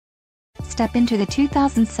step into the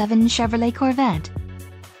 2007 Chevrolet Corvette.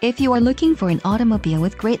 If you are looking for an automobile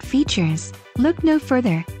with great features, look no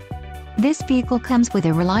further. This vehicle comes with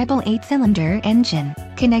a reliable 8-cylinder engine,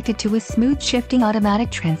 connected to a smooth shifting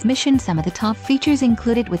automatic transmission. Some of the top features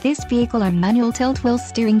included with this vehicle are manual tilt-wheel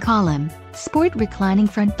steering column, sport reclining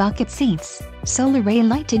front bucket seats, solar rail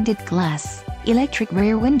light tinted glass, electric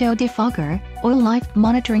rear window defogger, oil life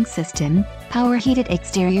monitoring system, power heated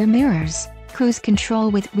exterior mirrors, cruise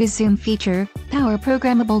control with resume feature, power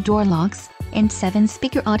programmable door locks, and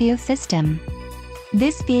 7-speaker audio system.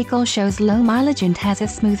 This vehicle shows low mileage and has a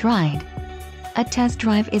smooth ride. A test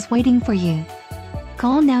drive is waiting for you.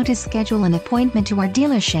 Call now to schedule an appointment to our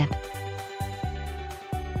dealership.